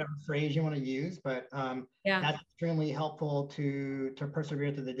 Yeah. Whatever phrase you want to use, but Yeah. that's extremely helpful to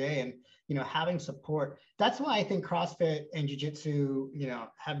persevere through the day. And having support. That's why I think CrossFit and Jiu-Jitsu,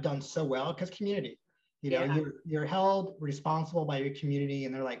 have done so well, because community. Yeah. You're held responsible by your community,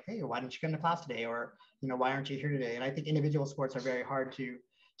 and they're like, hey, why didn't you come to class today? Or why aren't you here today? And I think individual sports are very hard to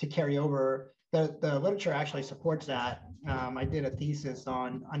carry over. The literature actually supports that. I did a thesis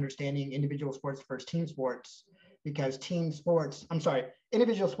on understanding individual sports versus team sports, because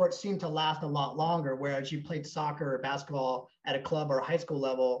individual sports seem to last a lot longer, whereas you played soccer or basketball at a club or a high school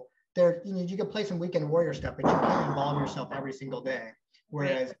level, you can play some weekend warrior stuff, but you can't involve yourself every single day.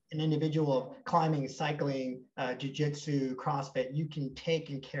 Whereas right. An individual climbing, cycling, jiu-jitsu, CrossFit, you can take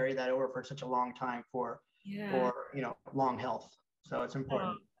and carry that over for such a long time for long health. So it's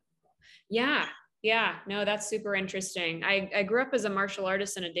important. Oh. Yeah. Yeah. No, that's super interesting. I grew up as a martial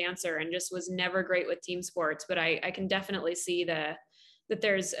artist and a dancer, and just was never great with team sports, but I can definitely see that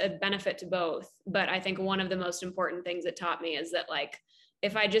there's a benefit to both. But I think one of the most important things it taught me is that, like,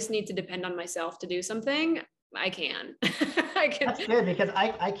 if I just need to depend on myself to do something, I can. That's good, because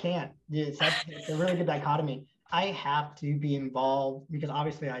I can't. It's a really good dichotomy. I have to be involved, because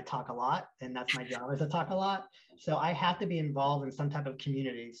obviously I talk a lot, and that's my job, is to talk a lot. So I have to be involved in some type of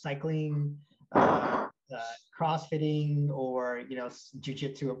community, cycling, CrossFitting, or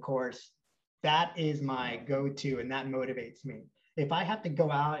jiu-jitsu, of course. That is my go-to, and that motivates me. If I have to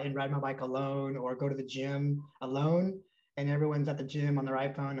go out and ride my bike alone, or go to the gym alone, and everyone's at the gym on their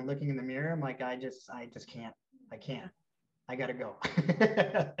iPhone and looking in the mirror, I'm like, I just can't. I can't. I gotta go.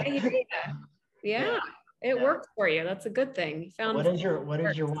 Yeah. It works for you. That's a good thing. You found what is your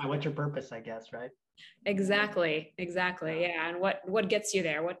why? What's your purpose, I guess, right? Exactly. Yeah. And what gets you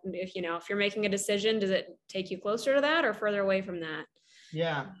there? What if you're making a decision, does it take you closer to that or further away from that?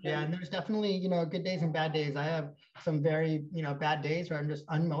 Yeah. And there's definitely, good days and bad days. I have some very, bad days where I'm just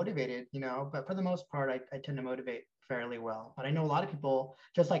unmotivated, but for the most part, I tend to motivate fairly well. But I know a lot of people,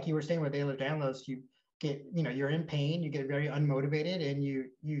 just like you were saying with Ehlers-Danlos, you get, you're in pain, you get very unmotivated, and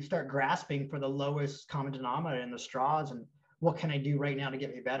you start grasping for the lowest common denominator in the straws, and what can I do right now to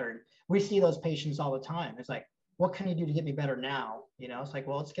get me better? We see those patients all the time. It's like, what can you do to get me better now? It's like,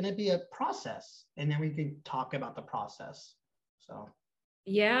 well, it's going to be a process, and then we can talk about the process. So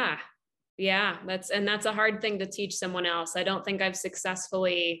yeah, that's a hard thing to teach someone else. I don't think I've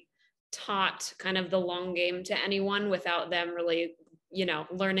successfully taught kind of the long game to anyone without them really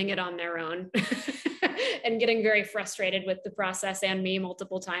learning it on their own and getting very frustrated with the process and me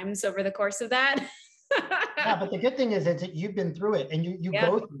multiple times over the course of that. Yeah, but the good thing is that you've been through it, and you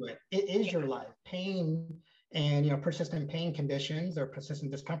go through it. It is your life. Pain and persistent pain conditions or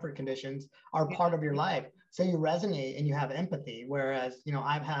persistent discomfort conditions are part of your life. So you resonate and you have empathy. Whereas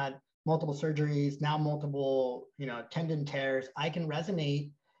I've had multiple surgeries, now multiple tendon tears. I can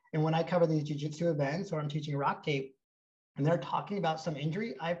resonate, and when I cover these jiu-jitsu events or I'm teaching rock tape, and they're talking about some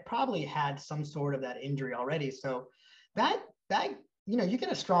injury, I've probably had some sort of that injury already. So that you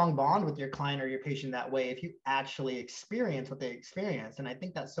get a strong bond with your client or your patient that way if you actually experience what they experience. And I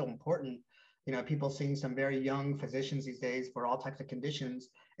think that's so important. People seeing some very young physicians these days for all types of conditions,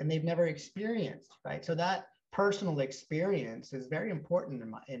 and they've never experienced, right? So that personal experience is very important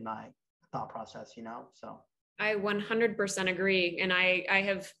in my thought process, so. I 100% agree. And I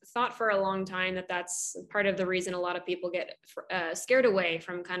have thought for a long time that that's part of the reason a lot of people get scared away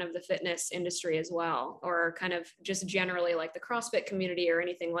from kind of the fitness industry as well, or kind of just generally like the CrossFit community or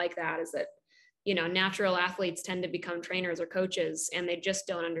anything like that, is that, natural athletes tend to become trainers or coaches, and they just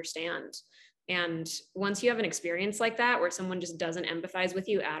don't understand. And once you have an experience like that, where someone just doesn't empathize with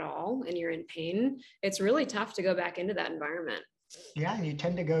you at all and you're in pain, it's really tough to go back into that environment. Yeah, and you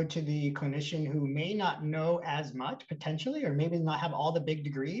tend to go to the clinician who may not know as much potentially, or maybe not have all the big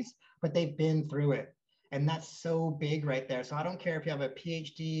degrees, but they've been through it. And that's so big right there. So I don't care if you have a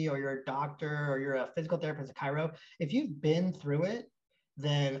PhD or you're a doctor or you're a physical therapist, a chiro. If you've been through it,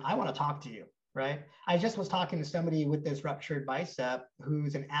 then I want to talk to you, right? I just was talking to somebody with this ruptured bicep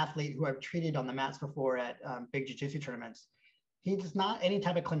who's an athlete who I've treated on the mats before at big jiu-jitsu tournaments. He's not any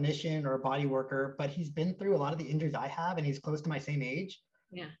type of clinician or a body worker, but he's been through a lot of the injuries I have, and he's close to my same age.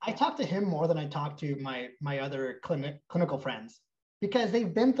 Yeah. I talk to him more than I talk to my other clinical friends because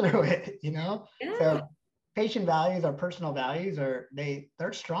they've been through it, you know. Yeah. So patient values or personal values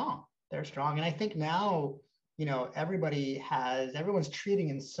they're strong. They're strong, and I think now, you know, everyone's treating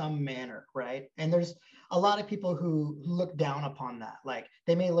in some manner, right? And there's a lot of people who look down upon that. Like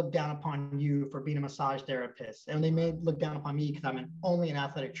they may look down upon you for being a massage therapist, and they may look down upon me because only an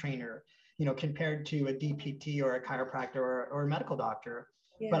athletic trainer, you know, compared to a DPT or a chiropractor or a medical doctor.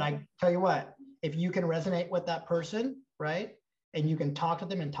 Yeah. But I tell you what, if you can resonate with that person, right, and you can talk to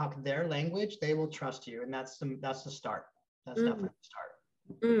them and talk their language, they will trust you, and that's the start. That's definitely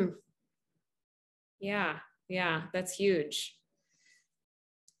the start. Mm. Yeah, yeah, that's huge.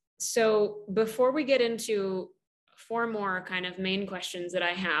 So before we get into four more kind of main questions that I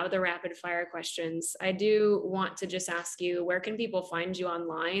have, the rapid fire questions, I do want to just ask you, where can people find you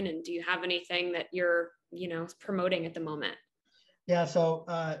online? And do you have anything that you're, you know, promoting at the moment? Yeah, so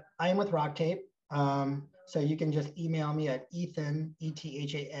I am with RockTape. So you can just email me at Ethan,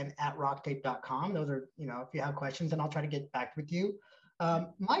 ETHAN at rocktape.com. Those are, you know, if you have questions, and I'll try to get back with you.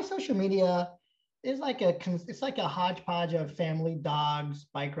 My social media is it's like a hodgepodge of family, dogs,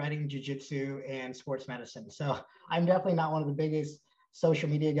 bike riding, jiu-jitsu, and sports medicine. So I'm definitely not one of the biggest social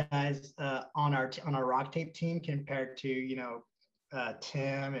media guys on our RockTape team compared to, you know,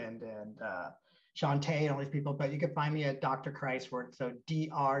 Tim and Shantae and all these people, but you can find me at Dr. Kreiswirth. So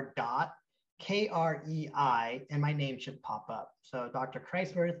Dr. Krei, and my name should pop up. So Dr.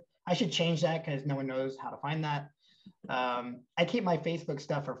 Kreiswirth. I should change that because no one knows how to find that. I keep my Facebook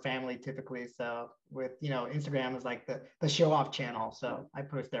stuff for family typically. So with, you know, Instagram is like the show off channel. So I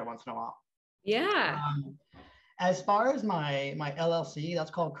post there once in a while. Yeah. As far as my LLC,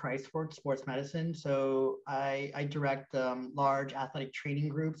 that's called Kreiswirth Sports Medicine. So I direct large athletic training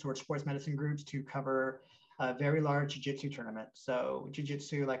groups or sports medicine groups to cover a very large jiu-jitsu tournament. So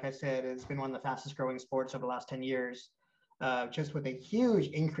jiu-jitsu, like I said, has been one of the fastest growing sports over the last 10 years, just with a huge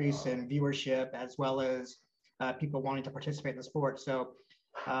increase in viewership as well as people wanting to participate in the sport. So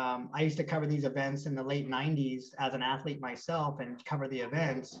I used to cover these events in the late 90s as an athlete myself and cover the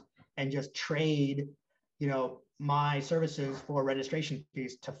events and just trade, you know, my services for registration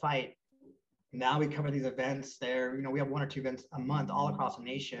fees to fight. Now we cover these events there. You know, we have one or two events a month all across the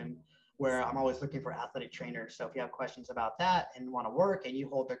nation where I'm always looking for athletic trainers. So if you have questions about that and want to work and you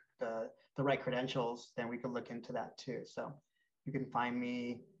hold the right credentials, then we can look into that too. So you can find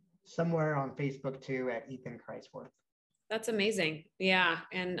me somewhere on Facebook too at Ethan Kreiswirth. That's amazing. Yeah.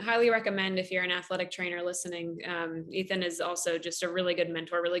 And highly recommend if you're an athletic trainer listening. Ethan is also just a really good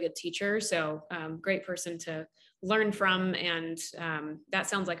mentor, really good teacher. So great person to learn from. And that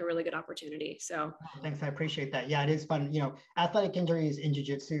sounds like a really good opportunity. So thanks. I appreciate that. Yeah, it is fun. You know, athletic injuries in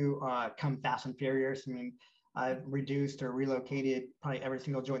jiu-jitsu come fast and furious. I mean, I've reduced or relocated probably every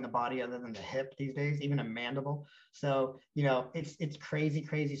single joint in the body other than the hip these days, even a mandible. So, you know, it's crazy,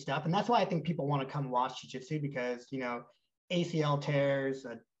 crazy stuff. And that's why I think people want to come watch jiu-jitsu because, you know, ACL tears,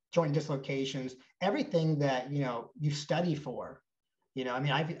 joint dislocations, everything that, you know, you study for. You know, I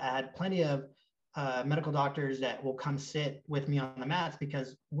mean, I had plenty of medical doctors that will come sit with me on the mats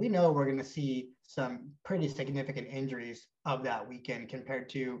because we know we're going to see some pretty significant injuries of that weekend compared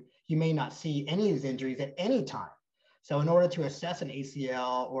to you may not see any of these injuries at any time. So in order to assess an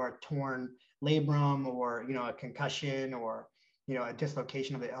ACL or a torn labrum or, you know, a concussion or, you know, a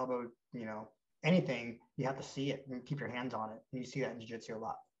dislocation of the elbow, you know, anything, you have to see it and keep your hands on it. And you see that in jiu-jitsu a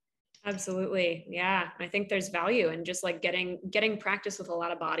lot. absolutely. Yeah. I think there's value in just like getting practice with a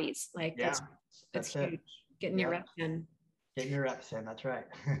lot of bodies. Like that's huge. Getting your reps in. Getting your reps in. That's right.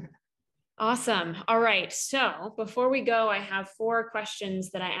 Awesome. All right. So before we go, I have four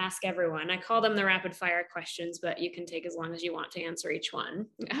questions that I ask everyone. I call them the rapid fire questions, but you can take as long as you want to answer each one.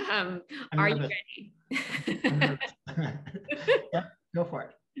 Are you ready? Yep, go for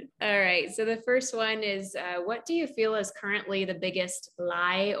it. All right. So the first one is, what do you feel is currently the biggest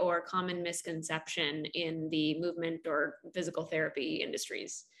lie or common misconception in the movement or physical therapy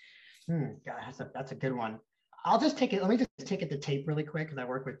industries? God, that's a good one. I'll just take it. Let me just take it to tape really quick because I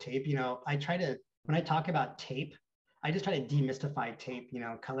work with tape. You know, when I talk about tape, I just try to demystify tape. You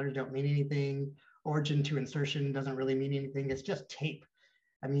know, colors don't mean anything, origin to insertion doesn't really mean anything. It's just tape.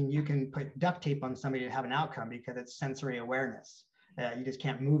 I mean, you can put duct tape on somebody to have an outcome because it's sensory awareness. You just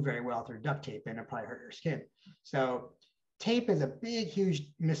can't move very well through duct tape and it'll probably hurt your skin. So tape is a big, huge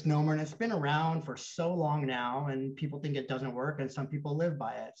misnomer, and it's been around for so long now, and people think it doesn't work, and some people live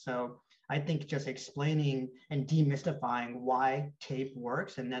by it. So I think just explaining and demystifying why tape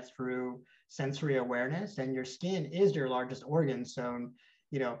works, and that's through sensory awareness, and your skin is your largest organ. So,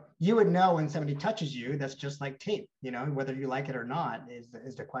 you would know when somebody touches you, that's just like tape, whether you like it or not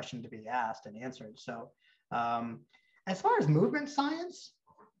is the question to be asked and answered. So as far as movement science,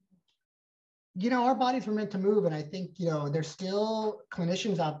 our bodies were meant to move. And I think, there's still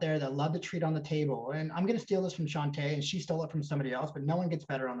clinicians out there that love to treat on the table. And I'm going to steal this from Shantae, and she stole it from somebody else, but no one gets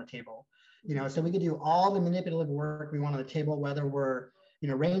better on the table. So we could do all the manipulative work we want on the table, whether we're,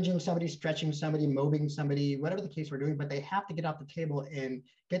 ranging somebody, stretching somebody, mobbing somebody, whatever the case we're doing, but they have to get off the table and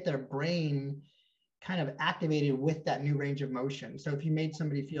get their brain kind of activated with that new range of motion. So if you made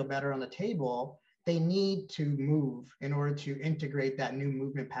somebody feel better on the table, they need to move in order to integrate that new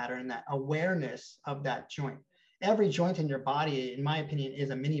movement pattern, that awareness of that joint. Every joint in your body, in my opinion, is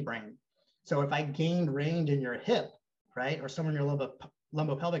a mini brain. So if I gained range in your hip, right, or somewhere in your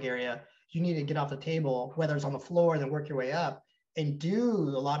lumbopelvic area, you need to get off the table, whether it's on the floor, and then work your way up and do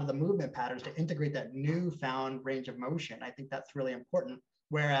a lot of the movement patterns to integrate that newfound range of motion. I think that's really important.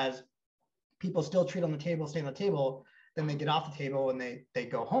 Whereas people still treat on the table, stay on the table, then they get off the table and they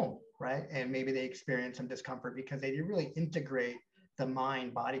go home, right? And maybe they experience some discomfort because they didn't really integrate the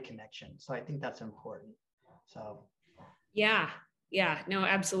mind-body connection. So I think that's important. So. Yeah, no,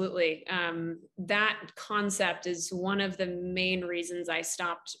 absolutely. That concept is one of the main reasons I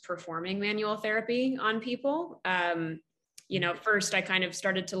stopped performing manual therapy on people. First I kind of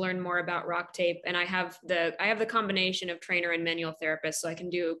started to learn more about rock tape, and I have the combination of trainer and manual therapist, so I can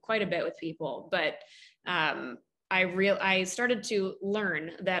do quite a bit with people. But I started to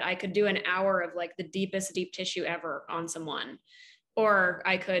learn that I could do an hour of like the deepest deep tissue ever on someone, or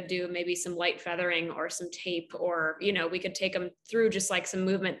I could do maybe some light feathering or some tape, or, we could take them through just like some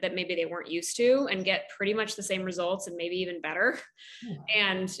movement that maybe they weren't used to and get pretty much the same results and maybe even better.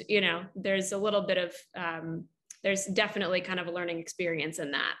 And, there's a little bit of, there's definitely kind of a learning experience in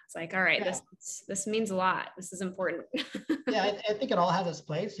that. It's like, all right, this means a lot. This is important. Yeah, I think it all has its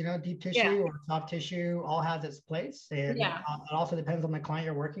place, deep tissue or soft tissue all has its place. And it also depends on the client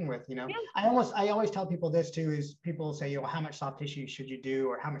you're working with, I always tell people this too, is people say, how much soft tissue should you do,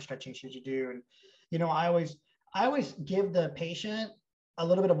 or how much stretching should you do? And, I always give the patient a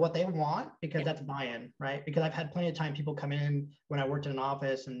little bit of what they want, because that's buy-in, right? Because I've had plenty of time people come in when I worked in an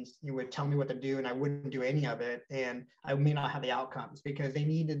office and you would tell me what to do and I wouldn't do any of it, and I may not have the outcomes because they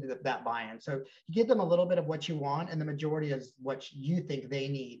needed that buy-in. So you give them a little bit of what you want, and the majority is what you think they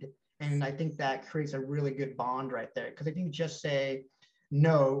need. And I think that creates a really good bond right there. Because if you just say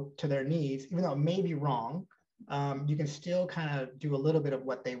no to their needs, even though it may be wrong, you can still kind of do a little bit of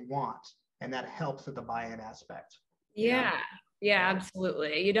what they want, and that helps with the buy-in aspect. Yeah,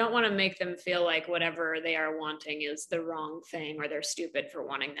 absolutely. You don't want to make them feel like whatever they are wanting is the wrong thing, or they're stupid for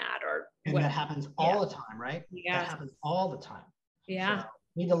wanting that, or and that happens all the time, right? Yeah. That happens all the time. Yeah. So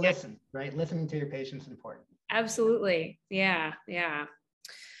you need to listen, right? Listening to your patients is important. Absolutely. Yeah.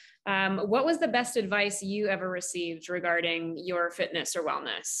 What was the best advice you ever received regarding your fitness or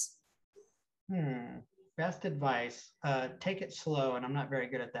wellness? Best advice, take it slow, and I'm not very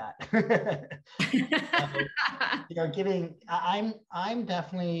good at that. I'm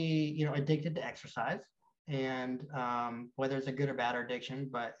definitely, addicted to exercise, and whether it's a good or bad addiction,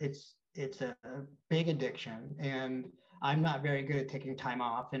 but it's a big addiction, and I'm not very good at taking time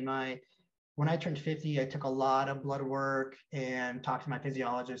off. When I turned 50, I took a lot of blood work and talked to my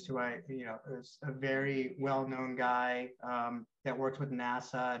physiologist, who is a very well-known guy that works with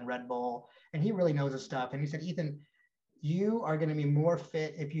NASA and Red Bull, and he really knows his stuff. And he said, Ethan, you are going to be more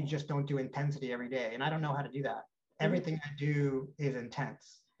fit if you just don't do intensity every day. And I don't know how to do that. Everything I do is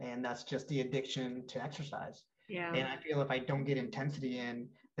intense, and that's just the addiction to exercise. Yeah. And I feel if I don't get intensity in,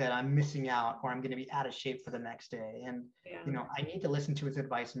 that I'm missing out, or I'm going to be out of shape for the next day. And, I need to listen to his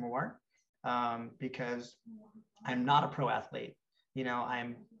advice more. Because I'm not a pro athlete,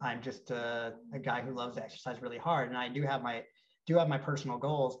 I'm just a guy who loves to exercise really hard, and I do have my personal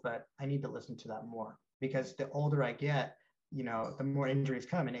goals, but I need to listen to that more, because the older I get, the more injuries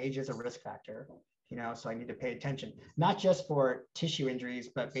come, and age is a risk factor, so I need to pay attention, not just for tissue injuries,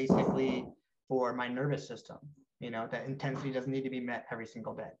 but basically for my nervous system. That intensity doesn't need to be met every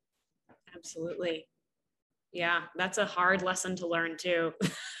single day. Absolutely. Yeah, that's a hard lesson to learn too.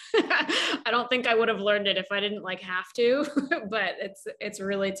 I don't think I would have learned it if I didn't have to, but it's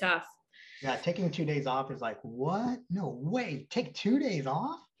really tough. Yeah, taking 2 days off is like, what? No way. Take 2 days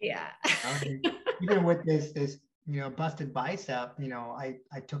off? Yeah. And even with this, busted bicep, I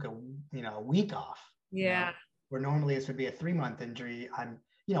took a week off, Yeah. where normally this would be a 3 month injury. I'm,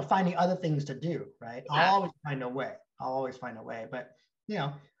 finding other things to do, right? I'll Yeah. always find a way. I'll always find a way. But,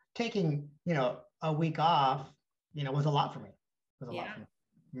 taking, a week off, was a lot for me. Was a lot Yeah. for me.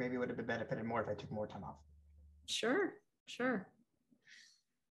 Maybe it would have been benefited more if I took more time off. Sure. Sure.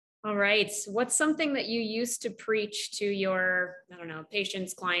 All right. What's something that you used to preach to your, I don't know,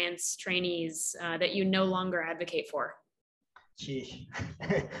 patients, clients, trainees that you no longer advocate for? Sheesh.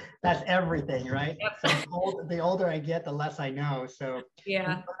 That's everything, right? So Yep. the older I get, the less I know. So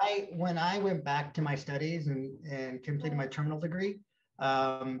Yeah. when I went back to my studies and completed my terminal degree,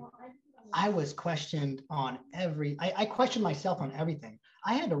 I was questioned on I questioned myself on everything.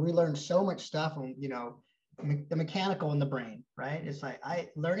 I had to relearn so much stuff on, the mechanical in the brain, right? It's like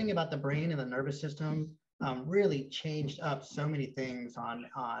learning about the brain and the nervous system really changed up so many things on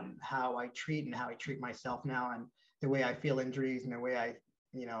how I treat and how I treat myself now, and the way I feel injuries and the way I,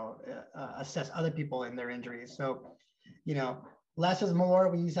 assess other people in their injuries. So, you know, less is more.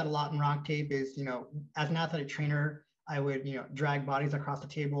 We use that a lot in Rock Tape. Is, as an athletic trainer, I would, drag bodies across the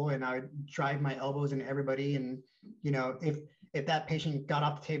table and I would drive my elbows into everybody. And, if that patient got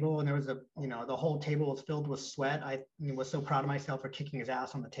off the table and there was the whole table was filled with sweat, I was so proud of myself for kicking his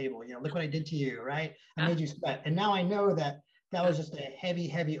ass on the table. Look what I did to you, right? I made you sweat. And now I know that that was just a heavy,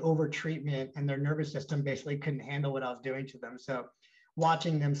 heavy over treatment, and their nervous system basically couldn't handle what I was doing to them. So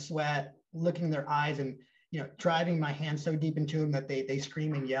watching them sweat, looking in their eyes, and driving my hand so deep into them that they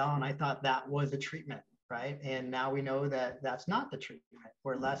scream and yell. And I thought that was a treatment, right? And now we know that that's not the treatment,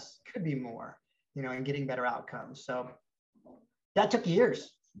 where less could be more, and getting better outcomes. So that took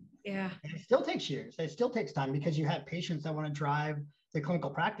years. Yeah. And it still takes years. It still takes time, because you have patients that want to drive the clinical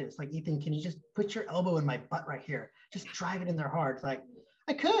practice. Like, Ethan, can you just put your elbow in my butt right here? Just drive it in their heart. It's like,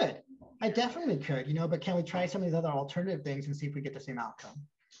 I could. I definitely could, but can we try some of these other alternative things and see if we get the same outcome?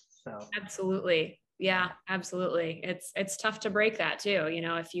 So Absolutely. Yeah, absolutely. It's tough to break that too.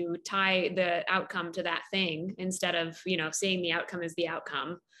 If you tie the outcome to that thing instead of, seeing the outcome as the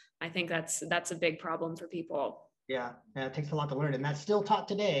outcome, I think that's a big problem for people. yeah, it takes a lot to learn, and that's still taught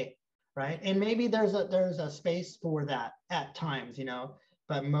today, right? And maybe there's a space for that at times,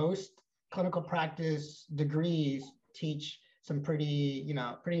 but most clinical practice degrees teach some pretty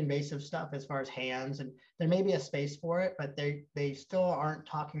invasive stuff as far as hands, and there may be a space for it, but they still aren't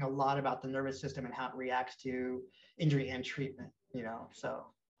talking a lot about the nervous system and how it reacts to injury and treatment, So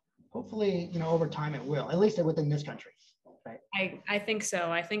hopefully, over time it will, at least within this country. Right. I think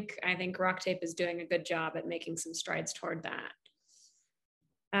so. I think Rock Tape is doing a good job at making some strides toward that.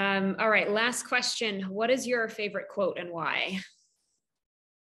 All right, last question. What is your favorite quote and why?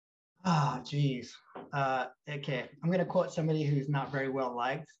 Geez. Okay, I'm going to quote somebody who's not very well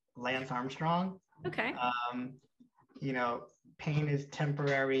liked, Lance Armstrong. Okay. Um, you know, pain is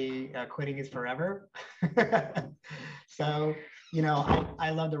temporary, quitting is forever. So, I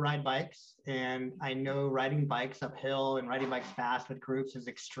love to ride bikes, and I know riding bikes uphill and riding bikes fast with groups is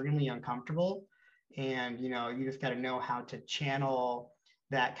extremely uncomfortable. And, you just got to know how to channel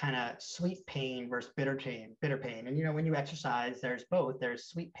that kind of sweet pain versus bitter pain. And, when you exercise, there's both. There's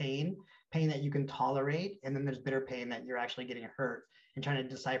sweet pain that you can tolerate, and then there's bitter pain that you're actually getting hurt, and trying to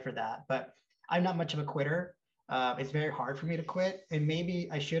decipher that. But I'm not much of a quitter. It's very hard for me to quit, and maybe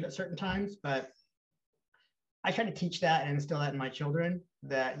I should at certain times, but I try to teach that and instill that in my children,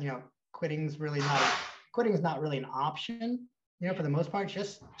 that, quitting is not really an option, for the most part.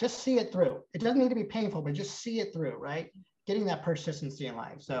 Just see it through. It doesn't need to be painful, but just see it through, right? Getting that persistency in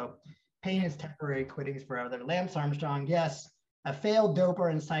life. So pain is temporary, quitting is forever. Lance Armstrong, yes, a failed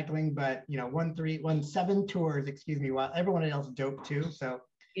doper in cycling, but won 7 tours, while everyone else doped too. So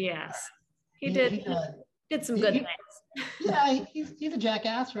Yes, he he, did. he, uh, Did some he, good he things. yeah, he's a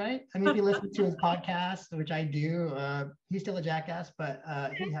jackass, right? I mean, if you listen to his podcast, which I do, he's still a jackass, but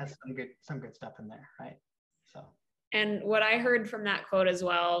he has some good stuff in there, right? So. And what I heard from that quote as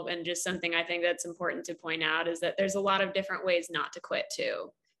well, and just something I think that's important to point out, is that there's a lot of different ways not to quit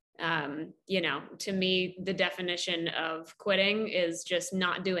too. To me, the definition of quitting is just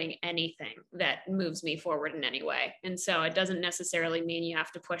not doing anything that moves me forward in any way. And so it doesn't necessarily mean you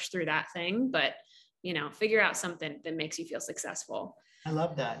have to push through that thing, but, figure out something that makes you feel successful. I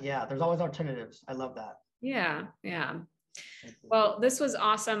love that. Yeah, there's always alternatives. I love that. Yeah. Yeah. Well, this was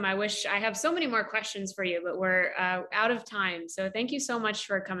awesome. I wish I have so many more questions for you, but we're out of time. So thank you so much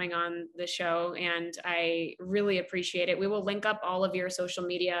for coming on the show, and I really appreciate it. We will link up all of your social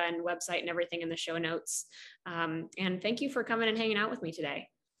media and website and everything in the show notes. And thank you for coming and hanging out with me today.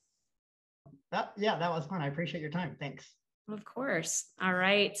 That was fun. I appreciate your time. Thanks. Of course. All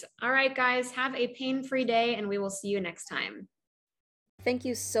right. All right, guys, have a pain-free day and we will see you next time. Thank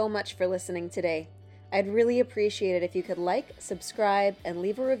you so much for listening today. I'd really appreciate it if you could like, subscribe, and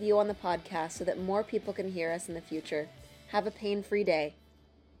leave a review on the podcast so that more people can hear us in the future. Have a pain-free day.